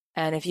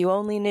 And if you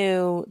only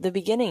knew the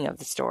beginning of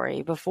the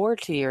story before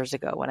 2 years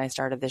ago when I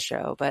started the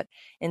show, but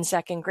in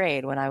second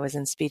grade when I was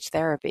in speech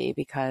therapy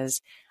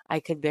because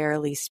I could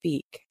barely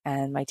speak.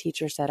 And my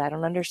teacher said, I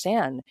don't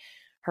understand.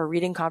 Her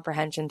reading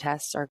comprehension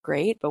tests are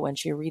great, but when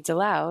she reads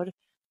aloud,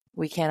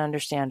 we can't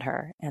understand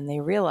her. And they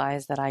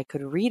realized that I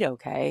could read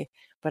okay,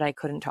 but I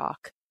couldn't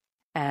talk.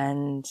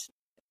 And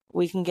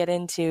we can get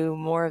into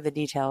more of the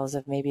details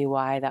of maybe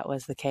why that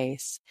was the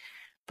case.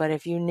 But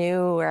if you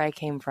knew where I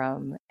came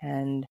from,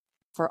 and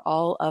for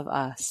all of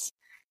us,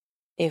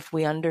 if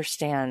we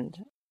understand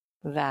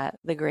that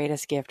the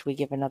greatest gift we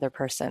give another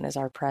person is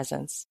our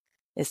presence,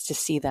 is to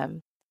see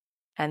them.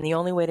 And the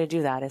only way to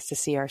do that is to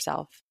see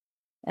ourselves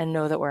and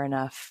know that we're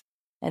enough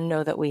and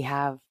know that we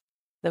have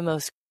the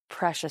most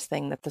precious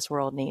thing that this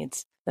world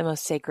needs, the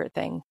most sacred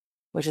thing,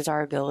 which is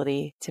our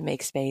ability to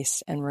make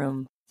space and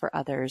room for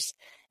others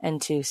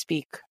and to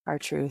speak our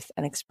truth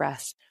and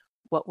express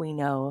what we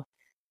know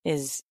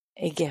is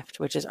a gift,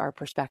 which is our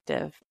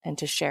perspective, and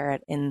to share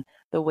it in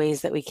the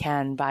ways that we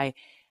can by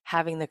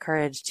having the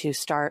courage to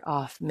start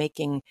off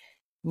making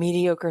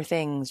mediocre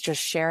things,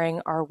 just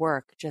sharing our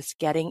work, just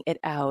getting it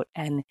out.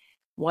 And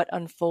what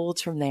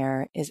unfolds from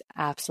there is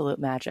absolute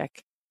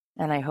magic.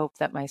 And I hope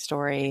that my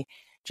story,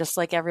 just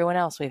like everyone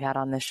else we've had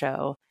on this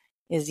show,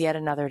 is yet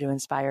another to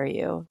inspire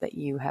you that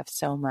you have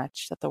so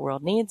much that the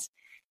world needs.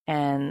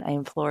 And I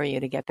implore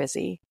you to get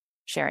busy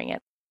sharing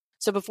it.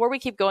 So before we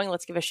keep going,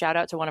 let's give a shout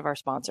out to one of our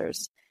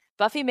sponsors.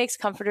 Buffy makes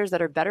comforters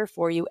that are better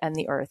for you and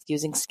the earth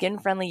using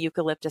skin-friendly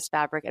eucalyptus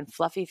fabric and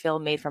fluffy fill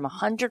made from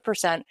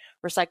 100%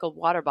 recycled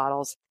water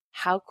bottles.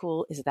 How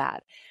cool is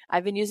that?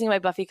 I've been using my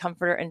Buffy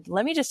comforter, and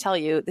let me just tell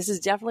you, this is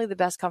definitely the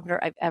best comforter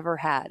I've ever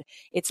had.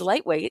 It's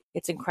lightweight,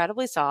 it's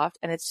incredibly soft,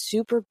 and it's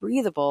super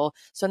breathable,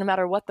 so no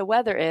matter what the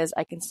weather is,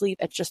 I can sleep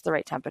at just the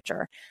right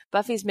temperature.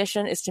 Buffy's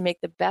mission is to make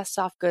the best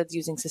soft goods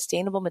using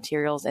sustainable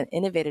materials and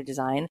innovative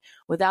design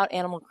without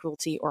animal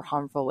cruelty or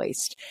harmful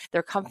waste.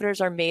 Their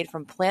comforters are made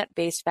from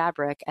plant-based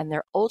fabric, and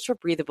they're ultra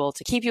breathable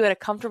to keep you at a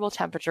comfortable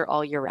temperature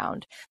all year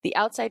round. The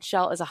outside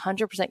shell is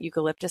 100%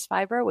 eucalyptus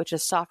fiber, which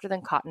is softer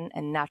than cotton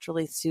and naturally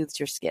soothes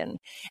your skin.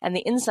 And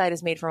the inside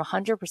is made from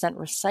 100%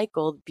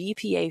 recycled,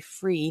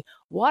 BPA-free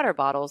water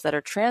bottles that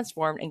are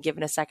transformed and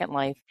given a second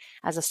life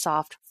as a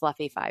soft,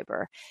 fluffy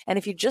fiber. And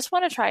if you just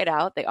want to try it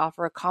out, they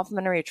offer a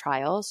complimentary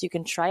trial, so you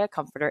can try a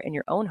comforter in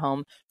your own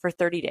home for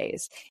 30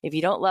 days. If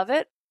you don't love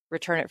it,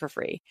 return it for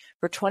free.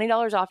 For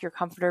 $20 off your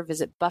comforter,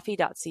 visit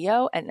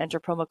buffy.co and enter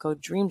promo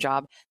code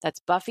DREAMJOB.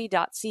 That's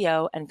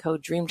buffy.co and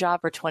code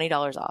DREAMJOB for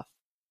 $20 off.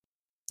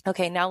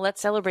 Okay, now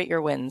let's celebrate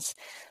your wins.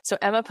 So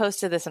Emma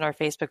posted this in our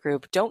Facebook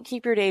group. Don't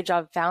keep your day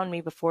job found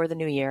me before the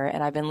new year,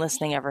 and I've been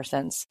listening ever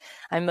since.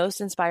 I'm most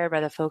inspired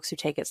by the folks who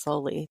take it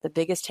slowly. The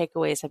biggest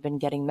takeaways have been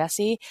getting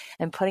messy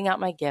and putting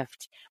out my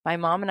gift. My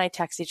mom and I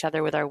text each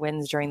other with our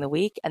wins during the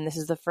week, and this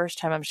is the first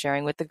time I'm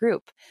sharing with the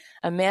group.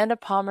 Amanda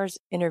Palmer's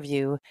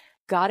interview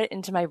got it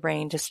into my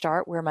brain to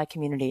start where my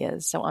community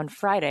is. So on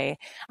Friday,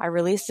 I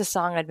released a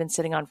song I'd been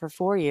sitting on for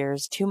 4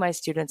 years to my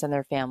students and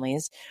their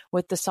families.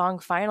 With the song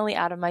finally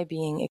out of my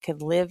being, it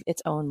could live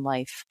its own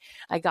life.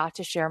 I got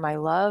to share my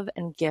love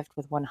and gift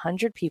with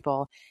 100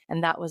 people,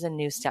 and that was a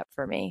new step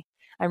for me.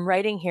 I'm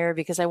writing here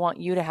because I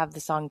want you to have the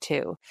song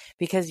too,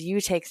 because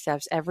you take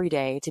steps every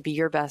day to be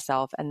your best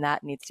self, and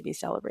that needs to be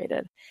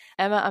celebrated.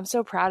 Emma, I'm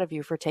so proud of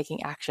you for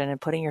taking action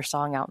and putting your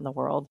song out in the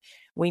world.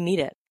 We need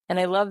it. And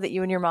I love that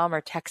you and your mom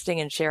are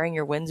texting and sharing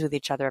your wins with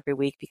each other every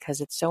week,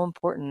 because it's so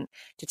important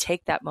to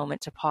take that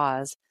moment to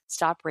pause,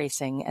 stop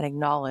racing, and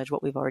acknowledge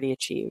what we've already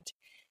achieved.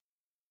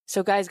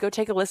 So guys, go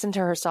take a listen to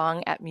her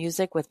song at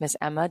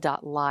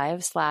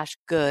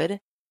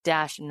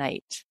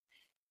musicwithmissemma.live/good-night.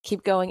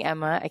 Keep going,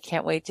 Emma. I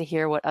can't wait to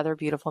hear what other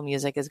beautiful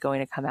music is going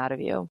to come out of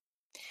you.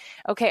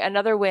 Okay,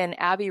 another win.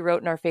 Abby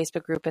wrote in our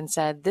Facebook group and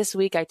said, this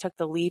week I took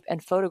the leap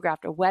and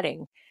photographed a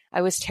wedding.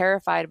 I was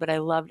terrified, but I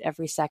loved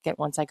every second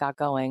once I got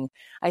going.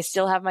 I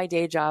still have my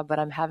day job, but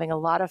I'm having a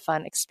lot of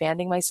fun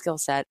expanding my skill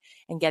set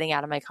and getting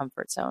out of my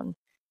comfort zone.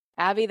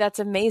 Abby, that's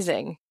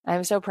amazing.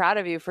 I'm so proud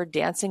of you for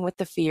dancing with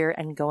the fear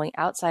and going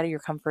outside of your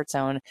comfort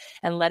zone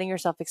and letting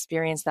yourself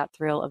experience that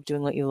thrill of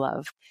doing what you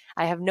love.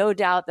 I have no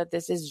doubt that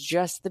this is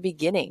just the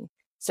beginning.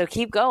 So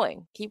keep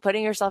going, keep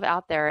putting yourself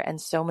out there,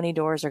 and so many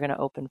doors are going to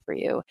open for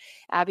you.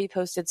 Abby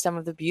posted some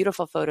of the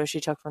beautiful photos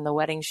she took from the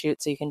wedding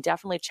shoot, so you can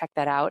definitely check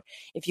that out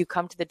if you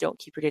come to the Don't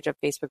Keep Your Day Job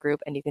Facebook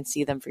group, and you can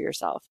see them for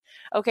yourself.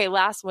 Okay,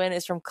 last win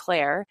is from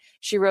Claire.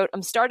 She wrote,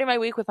 I'm starting my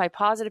week with my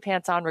positive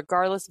pants on,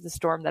 regardless of the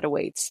storm that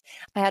awaits.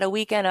 I had a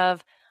weekend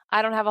of,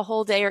 I don't have a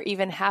whole day or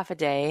even half a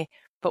day,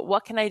 but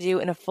what can I do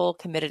in a full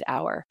committed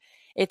hour?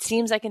 It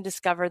seems I can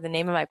discover the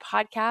name of my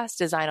podcast,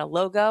 design a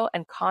logo,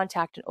 and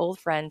contact an old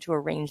friend to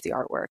arrange the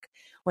artwork.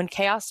 When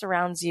chaos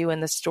surrounds you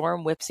and the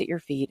storm whips at your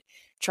feet,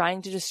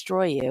 trying to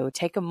destroy you,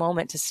 take a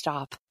moment to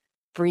stop,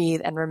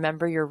 breathe, and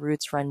remember your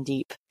roots run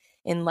deep.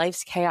 In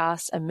life's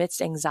chaos,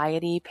 amidst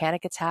anxiety,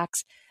 panic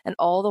attacks, and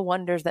all the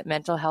wonders that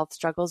mental health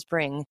struggles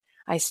bring,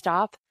 I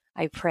stop,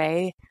 I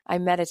pray, I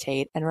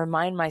meditate, and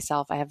remind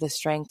myself I have the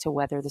strength to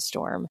weather the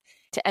storm.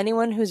 To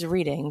anyone who's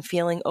reading,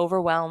 feeling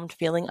overwhelmed,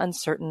 feeling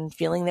uncertain,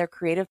 feeling their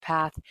creative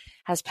path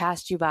has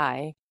passed you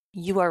by,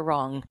 you are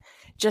wrong.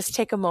 Just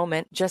take a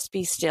moment, just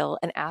be still,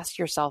 and ask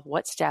yourself,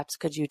 what steps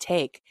could you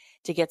take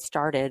to get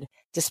started?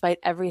 Despite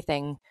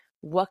everything,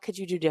 what could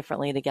you do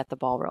differently to get the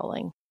ball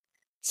rolling?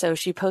 So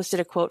she posted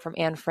a quote from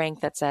Anne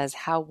Frank that says,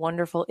 how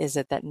wonderful is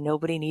it that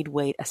nobody need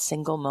wait a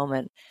single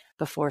moment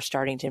before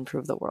starting to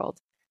improve the world?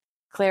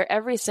 Claire,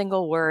 every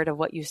single word of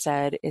what you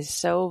said is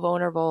so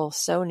vulnerable,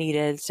 so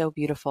needed, so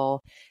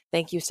beautiful.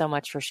 Thank you so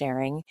much for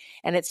sharing.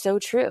 And it's so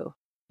true.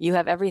 You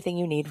have everything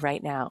you need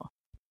right now.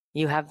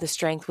 You have the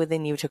strength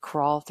within you to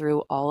crawl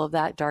through all of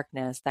that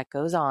darkness that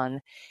goes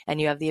on, and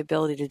you have the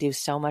ability to do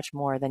so much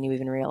more than you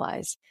even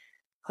realize.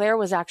 Claire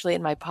was actually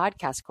in my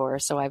podcast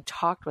course, so I've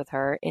talked with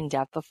her in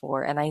depth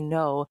before, and I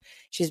know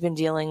she's been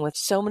dealing with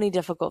so many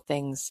difficult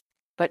things.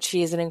 But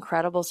she is an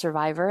incredible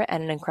survivor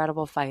and an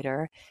incredible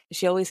fighter.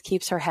 She always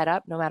keeps her head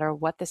up no matter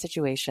what the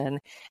situation.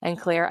 And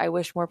Claire, I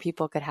wish more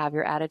people could have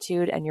your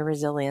attitude and your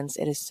resilience.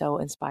 It is so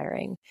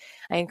inspiring.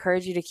 I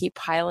encourage you to keep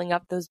piling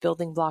up those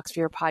building blocks for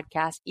your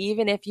podcast,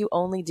 even if you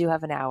only do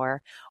have an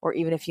hour or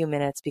even a few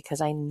minutes, because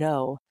I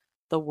know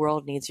the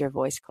world needs your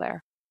voice,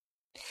 Claire.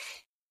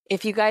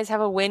 If you guys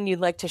have a win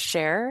you'd like to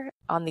share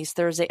on these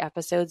Thursday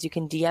episodes, you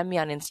can DM me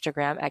on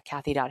Instagram at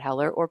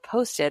Kathy.Heller or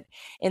post it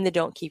in the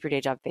Don't Keep Your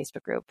Day Job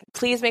Facebook group.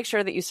 Please make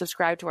sure that you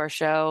subscribe to our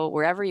show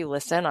wherever you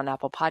listen, on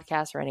Apple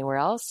Podcasts or anywhere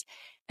else.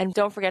 And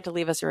don't forget to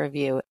leave us a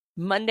review.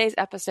 Monday's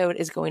episode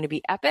is going to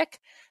be epic,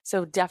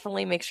 so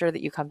definitely make sure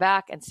that you come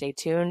back and stay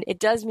tuned. It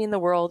does mean the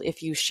world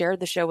if you share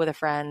the show with a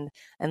friend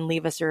and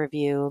leave us a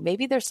review.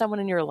 Maybe there's someone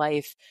in your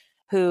life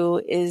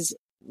who is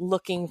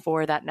looking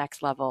for that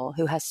next level,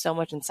 who has so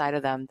much inside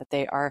of them that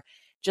they are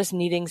just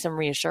needing some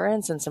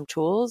reassurance and some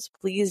tools.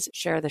 Please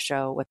share the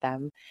show with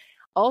them.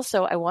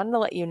 Also, I wanted to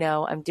let you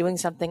know I'm doing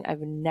something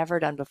I've never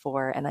done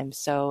before, and I'm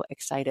so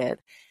excited.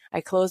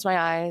 I closed my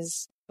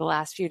eyes the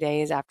last few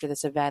days after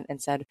this event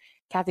and said,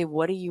 Kathy,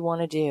 what do you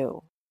want to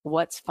do?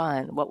 What's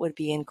fun? What would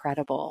be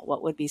incredible?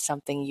 What would be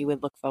something you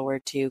would look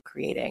forward to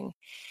creating?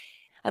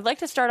 I'd like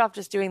to start off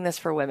just doing this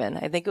for women.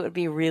 I think it would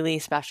be really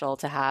special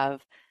to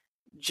have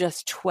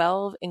just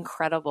 12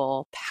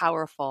 incredible,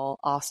 powerful,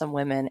 awesome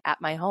women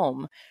at my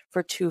home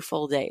for 2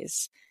 full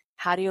days.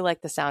 How do you like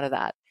the sound of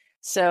that?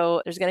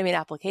 So there's going to be an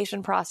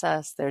application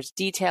process. There's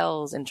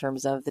details in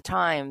terms of the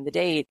time, the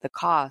date, the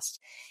cost.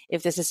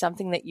 If this is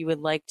something that you would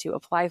like to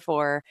apply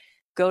for,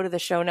 go to the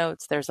show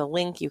notes. There's a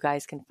link. You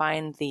guys can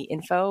find the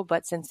info.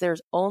 But since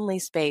there's only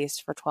space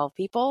for 12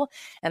 people,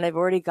 and I've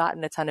already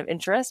gotten a ton of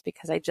interest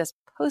because I just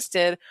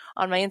posted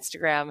on my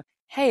Instagram,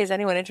 hey, is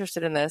anyone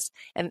interested in this?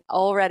 And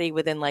already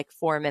within like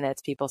 4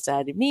 minutes, people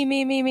said,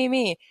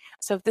 me.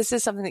 So if this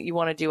is something that you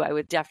want to do, I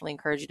would definitely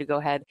encourage you to go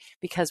ahead,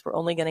 because we're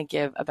only going to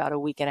give about a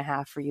week and a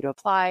half for you to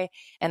apply.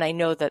 And I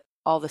know that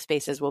all the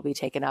spaces will be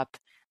taken up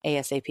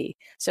ASAP.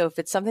 So if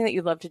it's something that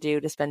you'd love to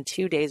do, to spend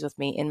 2 days with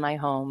me in my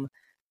home,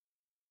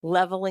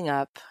 leveling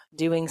up,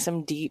 doing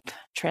some deep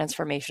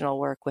transformational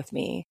work with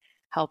me,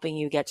 helping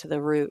you get to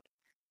the root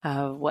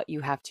of what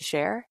you have to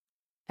share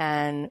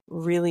and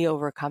really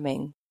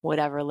overcoming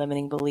whatever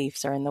limiting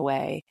beliefs are in the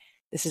way.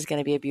 This is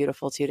going to be a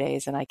beautiful 2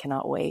 days, and I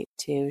cannot wait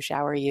to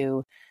shower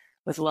you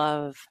with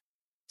love,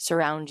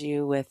 surround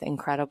you with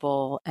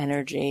incredible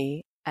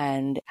energy,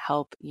 and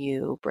help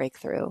you break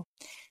through.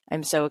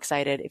 I'm so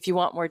excited. If you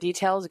want more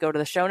details, go to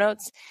the show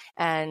notes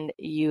and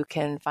you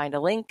can find a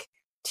link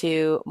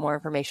to more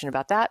information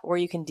about that, or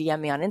you can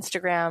DM me on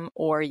Instagram,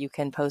 or you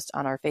can post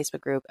on our Facebook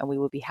group, and we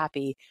will be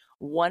happy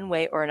one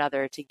way or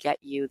another to get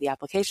you the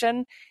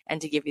application and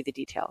to give you the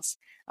details.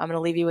 I'm going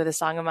to leave you with a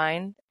song of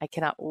mine. I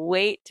cannot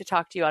wait to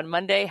talk to you on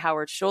Monday.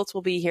 Howard Schultz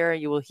will be here.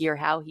 You will hear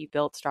how he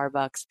built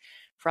Starbucks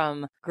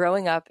from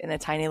growing up in a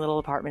tiny little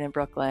apartment in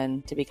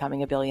Brooklyn to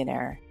becoming a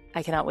billionaire.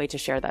 I cannot wait to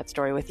share that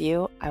story with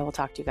you. I will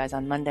talk to you guys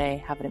on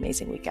Monday. Have an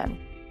amazing weekend.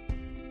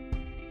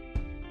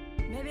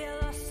 Maybe I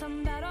lost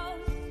some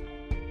battles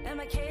and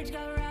my cage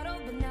got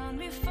rattled, but now and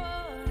before,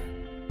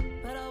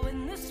 but I'll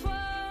win this war.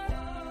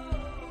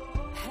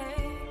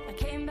 Hey, I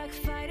came back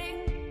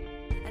fighting,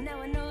 and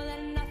now I know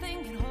that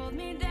nothing can hold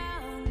me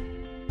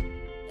down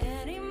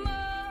anymore.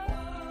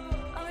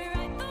 I'll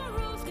rewrite the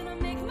rules, gonna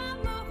make my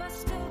move. I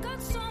still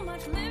got so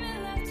much left.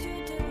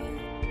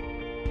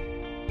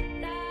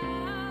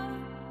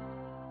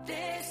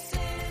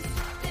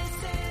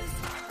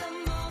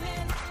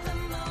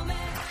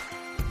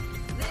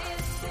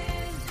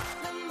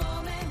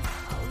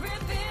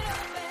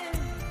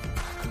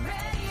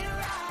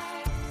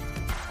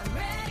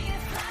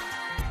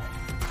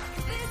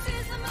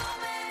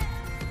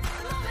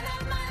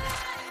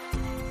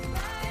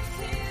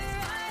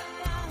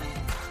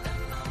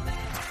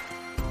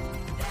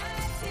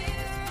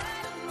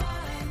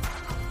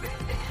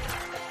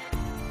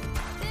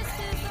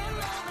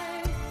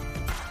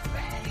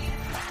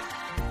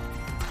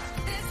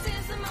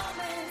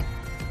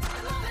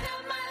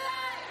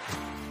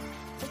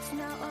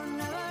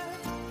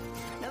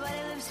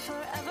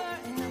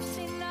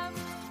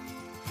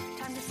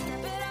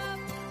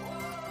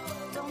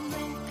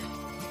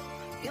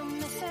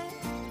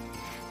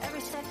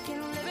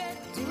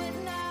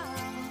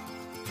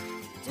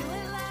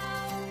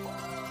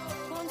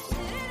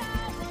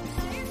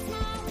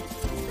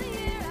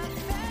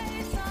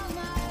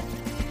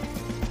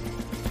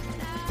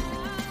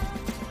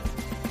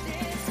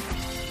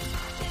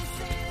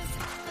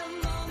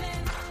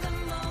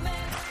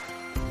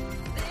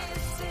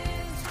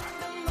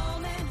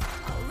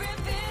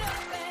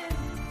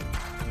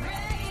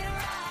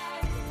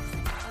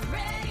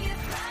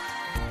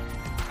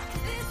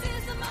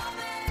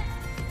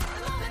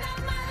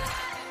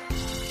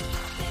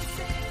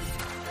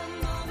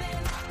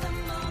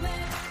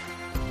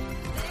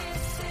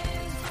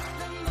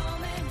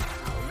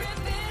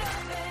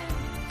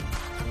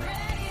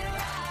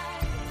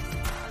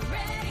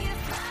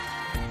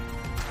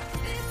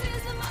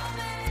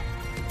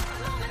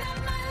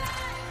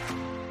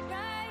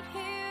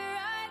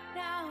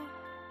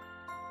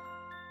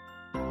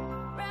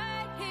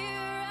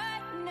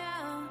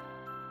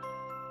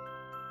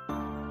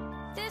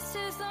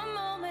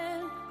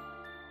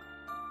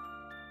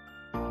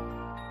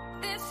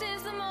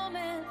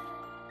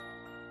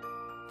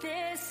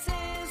 this